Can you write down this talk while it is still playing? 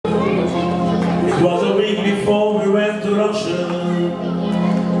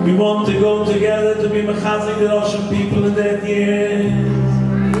want to go together to be mechazik the Russian people in that year.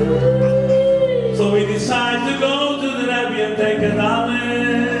 So we decide to go to the Rebbe and take a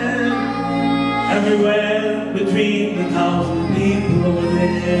daven everywhere between the 1,000 people over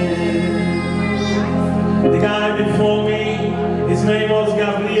there. The guy before me, his name was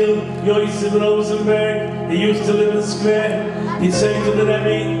Gabriel Yosef Rosenberg. He used to live in Square. He said to the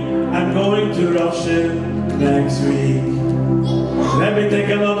Rebbe, I'm going to Russia next week. The Rebbe took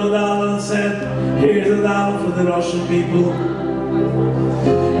another dollar and said, here's a dollar for the Russian people.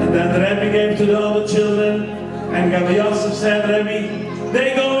 And then the Rebbe gave to the other children, and Gabriel Yosef said, Rebbe,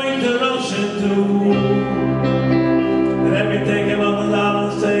 they're going to Russia too. The Rebbe took another dollar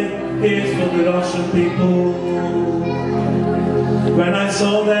and said, here's for the Russian people. When I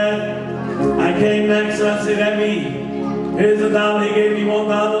saw that, I came next and I said, Rebbe, here's a dollar. He gave me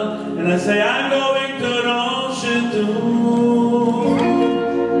 $1, and I say, I'm going to Russia too.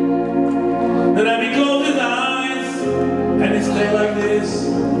 The Rebbe closed his eyes, and he stayed like this.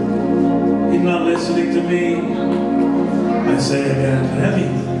 He's not listening to me. I say again, Rebbe,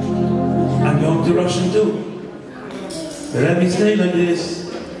 I'm going to Russia too. The Rebbe stayed like this,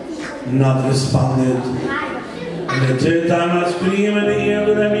 not responded. And the third time I scream in the ear of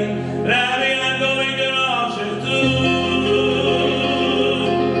the Rebbe, Rebbe, I'm going to Russia too.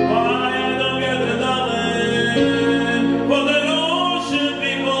 Why I don't get the dollar for the Russian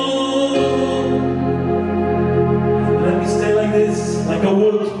people? The Rebbe stay like this, like a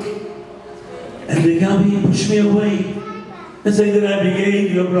wood. And they got me and push me away. And say, the Rebbe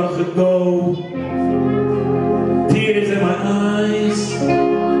gave you a bracha, go. Tears in my eyes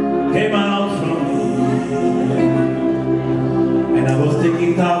came out from me. And I was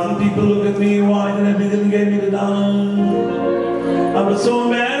thinking, 1,000 people look at me, why the Rebbe didn't give me the dollar? I was so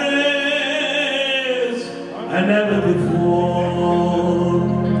embarrassed, I never before.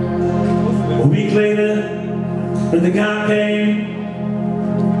 A week later, when the car came,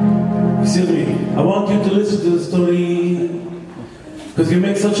 excuse me, I want you to listen to the story, because you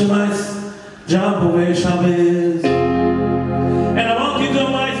make such a nice job over Shabbos. And I want you to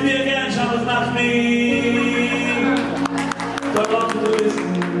invite me again, Shabbos Nachmi. So I want you to listen.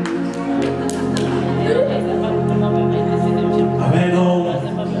 I went home.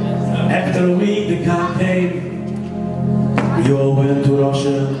 After a week, the car came. We all went to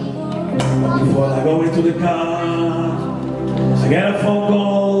Russia. But before I go into the car, I get a phone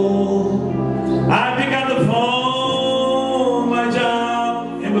call. I pick up the phone, my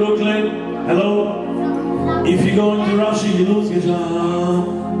job in Brooklyn. Hello? If you go into Russia, you lose your job.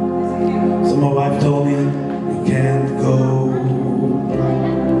 So my wife told me, you can't go.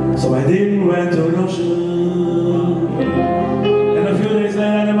 So I didn't went to Russia. And a few days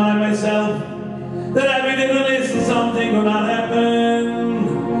later, I remind myself that I didn't listen, something will not happen,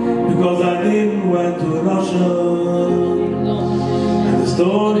 because I didn't went to Russia. And the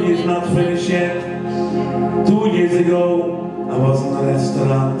story is not finished yet. 2 years ago, I was in a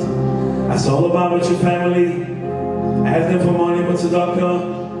restaurant. I saw the Babacha family. I asked them for money for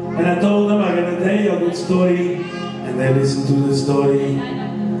tzedakah, and I told them I'm going to tell you a good story, and they listened to the story.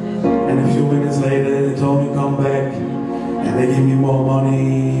 And a few minutes later, they told me come back, and they give me more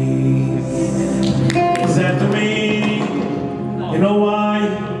money. They said to me, you know why?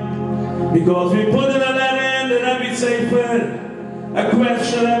 Because we put in a letter in the Rebbe Sefer, a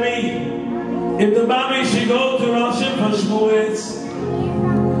question, Rebbe, if the Babi should go to Russia for Shmuetz,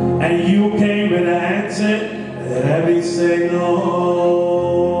 and you came with an answer, the Rebbe say no.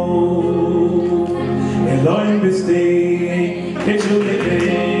 Elohim b'stei